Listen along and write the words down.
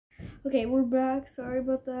Okay, we're back. Sorry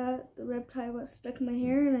about that. The reptile got stuck in my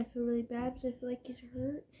hair and I feel really bad because I feel like he's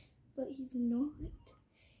hurt, but he's not.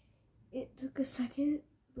 It took a second,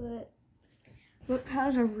 but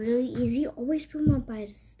reptiles are really easy. Always pick him up by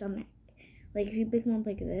his stomach. Like if you pick him up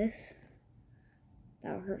like this,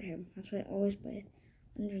 that'll hurt him. That's why I always put it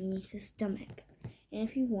underneath his stomach. And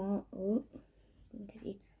if you want,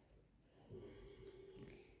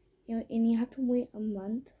 and you have to wait a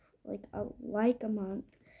month, like a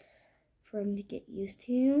month, for him to get used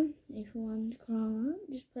to you. If you want him to crawl up,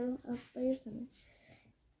 just put him up by your stomach.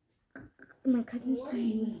 My cousin's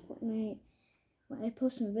playing Fortnite. When I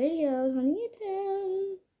post some videos on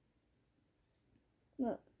YouTube.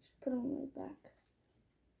 Look, just put him right back.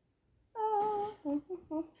 Oh.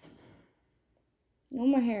 No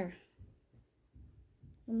more hair.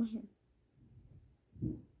 No more hair.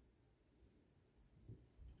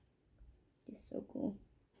 It's so cool.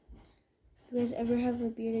 If you guys ever have a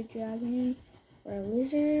bearded dragon or a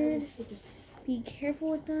lizard, be careful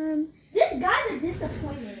with them. This guy's a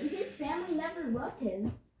disappointment. His family never loved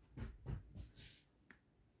him.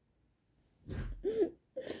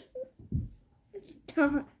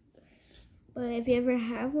 Stop. But if you ever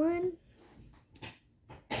have one,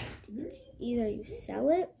 it's either you sell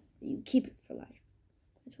it or you keep it for life.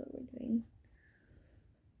 That's what we're doing.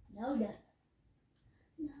 No.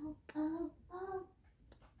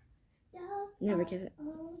 Never kiss it.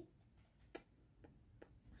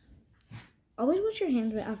 Always wash your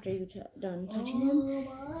hands right after you're done touching him.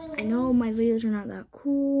 I know my videos are not that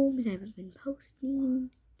cool because I haven't been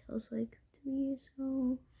posting till it's like 3 years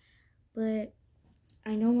ago. But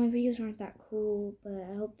I know my videos aren't that cool, but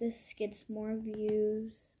I hope this gets more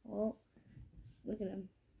views. Oh, look at him.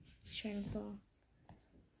 He's trying to fall.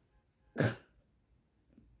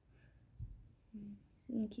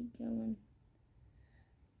 He's gonna keep going.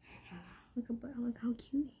 Look how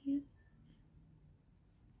cute he is.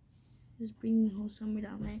 Just bringing the whole summer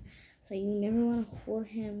down there. So you never want to hold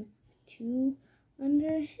him too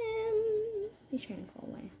under him. He's trying to crawl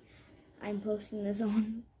away. I'm posting this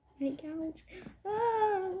on my couch.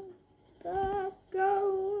 Oh, stop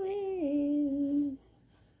going.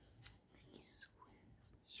 He's so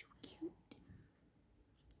cute.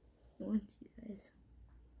 I want to see you guys.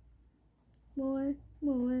 More.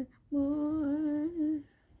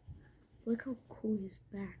 Look how cool his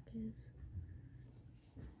back is.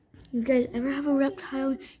 If you guys ever have a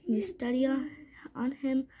reptile you study on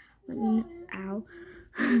him, let me know. Ow.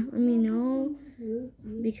 Let me know,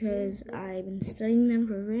 because I've been studying them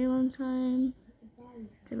for a very long time.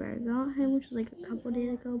 Since I got him, which was like a couple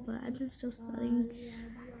days ago, but I've been still studying.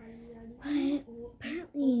 But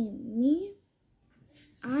apparently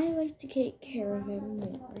I like to take care of him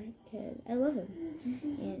more because I love him.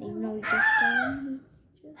 And even though we just got him,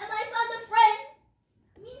 And I found a friend.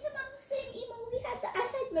 Me and him on the same emo. I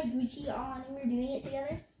had my Gucci on and we were doing it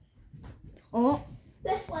together. oh,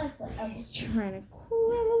 That's one fun. he's trying to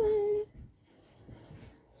crawl away.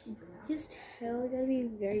 His tail gotta be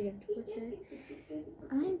very gentle with it.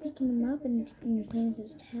 I'm picking him up and playing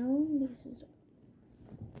with his tail because his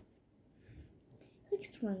he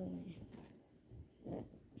likes to run away.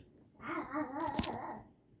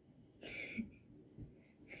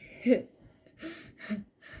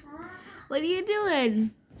 What are you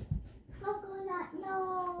doing? Coconut,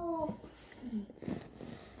 no.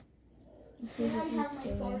 Can I have my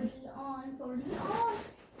 40 on?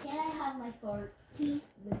 Can I have my 40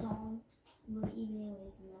 on? But even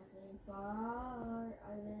with nothing far,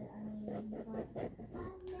 I mean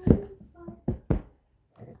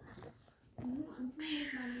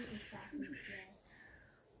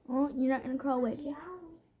Oh, you're not gonna crawl away. Okay?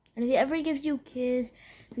 And if it ever gives you a kiss,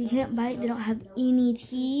 you can't bite. They don't have any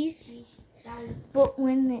teeth. But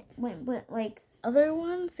but like other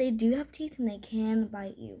ones, they do have teeth and they can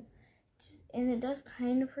bite you. And it does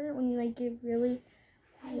kind of hurt when you like get really,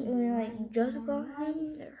 when you like just got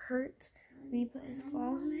him. It hurts when you put his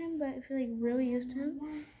claws on him. But if you're like really used to him,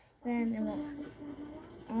 then it won't hurt.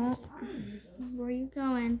 Oh, where are you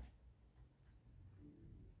going?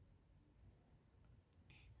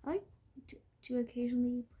 I like to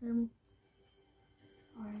occasionally put him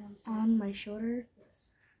on my shoulder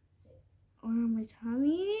or on my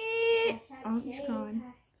tummy. Oh, he's gone.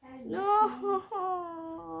 No,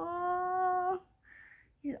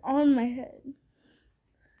 he's on my head.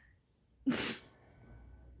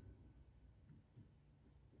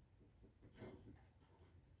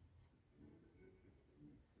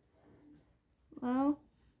 Well,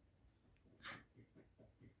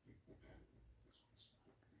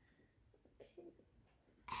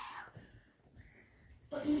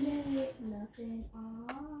 but even with nothing on.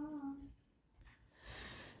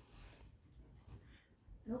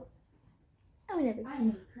 never I'm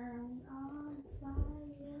seen. currently on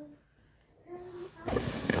fire. Currently on fire.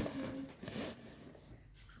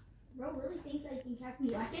 Bro really thinks that he can catch me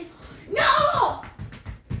lacking? No!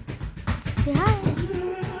 Say hi.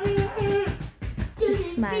 He's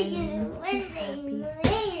smiling. He's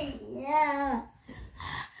Yeah.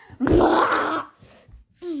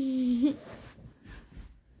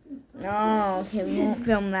 No, okay, we won't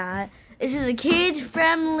film that. This is a kids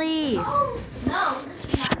friendly. Oh, no, this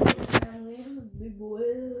is not friendly. I'm a big boy.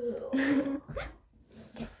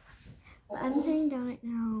 Okay, I'm sitting down right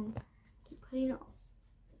now. Keep putting it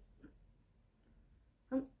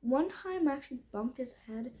on. One time I actually bumped his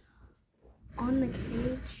head on the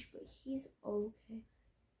cage, but he's okay.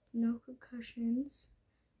 No concussions.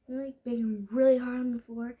 I'm like banging really hard on the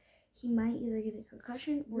floor. He might either get a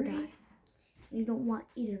concussion or die. And you don't want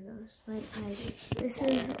either of those. Like this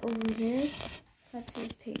is over there. That's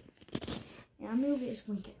his tape. And I'm gonna get his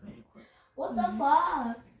blanket really quick. What the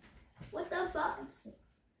fuck? What the fuck?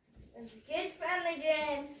 It's a kids friendly,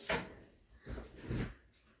 James.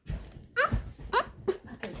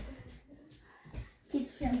 Okay.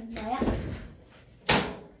 Kids friendly, yeah.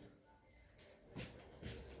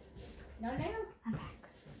 No. I'm back.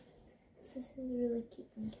 This is a really cute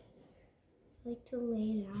blanket. I like to lay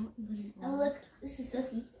it out and put him on. Oh look, this is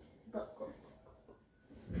Sussy. Go.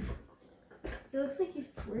 It looks like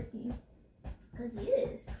he's twerking. Cause he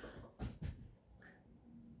is.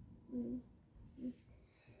 He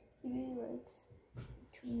really likes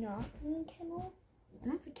to not be in the kennel.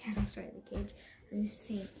 Not the kennel, sorry, the cage. I'm just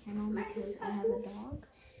saying kennel because I have a dog.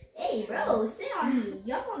 Hey, bro, sit on me.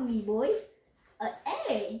 Jump on me, boy.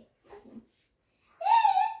 Hey.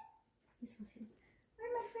 He's so cute.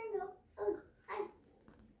 Where'd my friend go? Oh, hi.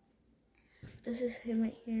 This is him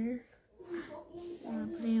right here.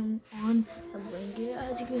 Putting him on a blanket,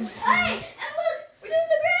 as you can see. Hey, and look, we're doing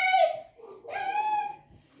the braid.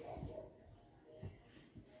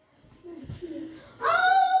 Oh,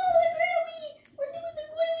 we're doing the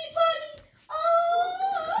Griddly party. Oh.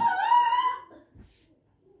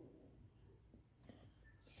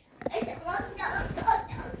 I said, look down.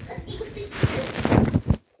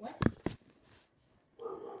 What?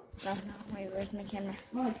 No, wait, where's my camera?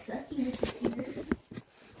 More like Sussy with the teeth.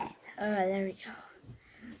 There we go.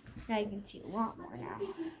 Now you can see a lot more now.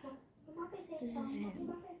 This is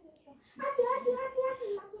him.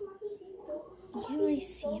 You can't really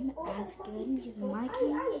see him as good because my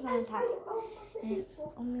camera is on top. And it's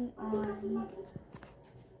only on...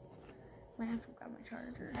 Might have to grab my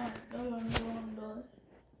charger. I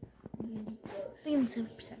think I'm 7%.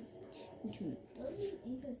 In 2 minutes.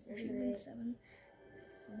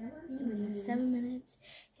 7 minutes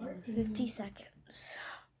and 50 seconds.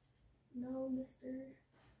 No, mister.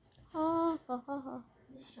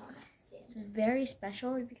 It's very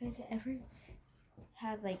special. If you guys ever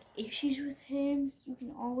have like issues with him, you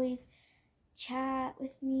can always chat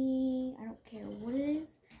with me. I don't care what it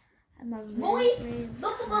is. I'm a Boy, very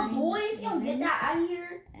boy, if you don't get that out of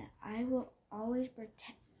here. and I will always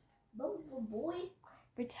protect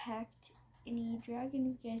any dragon.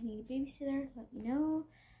 If you guys need a babysitter, let me know.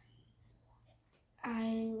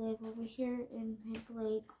 I live over here in Pink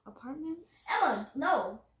Lake Apartments. Emma,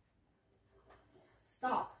 no.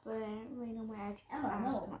 Stop. But I don't really know my address Emma,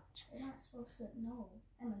 as no. much. You're not supposed to know.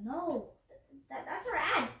 Emma, no. That's her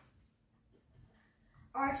ad.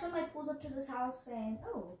 Or if somebody pulls up to this house saying,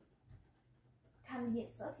 oh, time to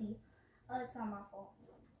get sussy, it's not my fault.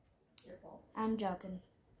 It's your fault. I'm joking.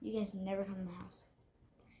 You guys never come to my house.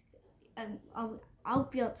 I'll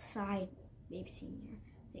be outside babysitting your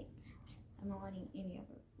thing. I'm not letting any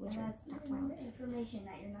other And wizards that's talk my house. information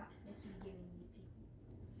that you're not supposed to be giving these people.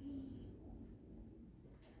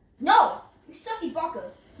 No! You sussy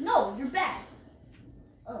baka! No, you're bad!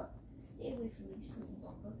 Stay away from me, you sussy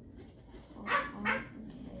baka.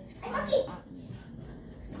 Monkey!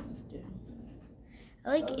 I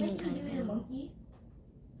like any kind of animal, monkey.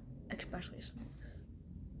 especially snakes.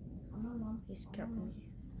 Mom. He's careful.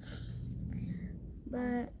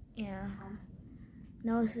 But yeah,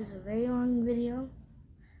 no, this is a very long video,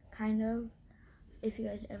 kind of. If you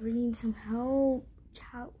guys ever need some help,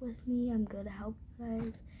 chat with me. I'm good to help you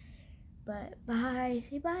guys. But bye.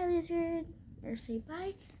 Say bye, lizard. Or say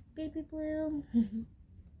bye, baby blue.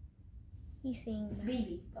 He's saying It's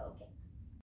baby. Oh, okay.